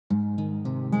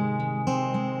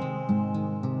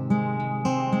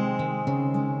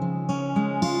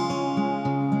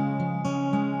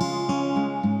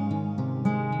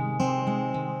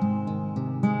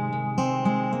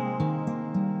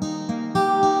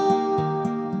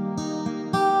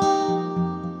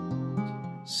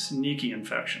sneaky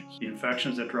infections, the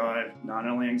infections that drive not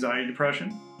only anxiety,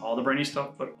 depression, all the brainy stuff,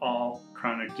 but all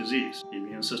chronic disease. The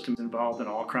immune system is involved in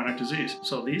all chronic disease.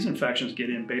 So these infections get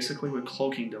in basically with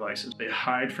cloaking devices. They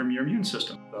hide from your immune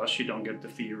system. Thus, you don't get the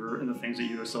fever and the things that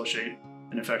you associate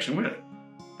an infection with.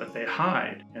 But they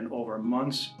hide, and over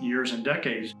months, years, and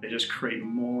decades, they just create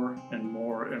more and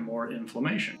more and more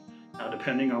inflammation. Now,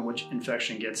 depending on which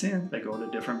infection gets in, they go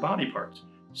to different body parts.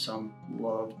 Some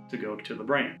love to go to the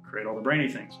brain, create all the brainy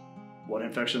things. What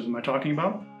infections am I talking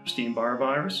about? Epstein-Barr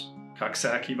virus,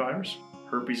 Coxsackie virus,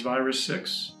 herpes virus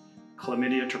 6,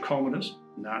 chlamydia trachomatis,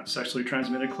 not sexually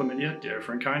transmitted chlamydia,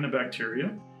 different kind of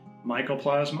bacteria,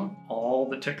 mycoplasma, all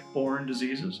the tick-borne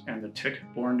diseases, and the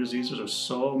tick-borne diseases are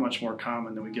so much more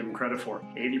common than we give them credit for.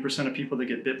 80% of people that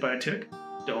get bit by a tick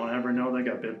don't ever know they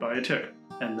got bit by a tick.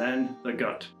 And then the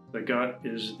gut. The gut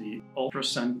is the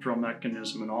ultracentral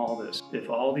mechanism in all this. If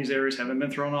all these areas haven't been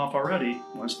thrown off already,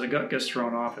 once the gut gets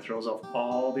thrown off, it throws off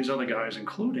all these other guys,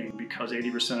 including, because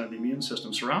 80% of the immune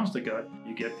system surrounds the gut,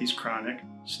 you get these chronic,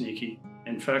 sneaky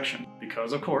infections.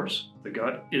 Because, of course, the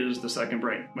gut is the second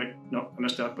brain. Wait, no, I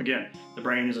messed up again. The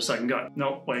brain is the second gut.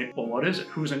 No, wait, well, what is it?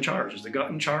 Who's in charge? Is the gut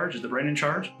in charge? Is the brain in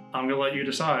charge? I'm going to let you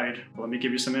decide. Let me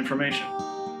give you some information.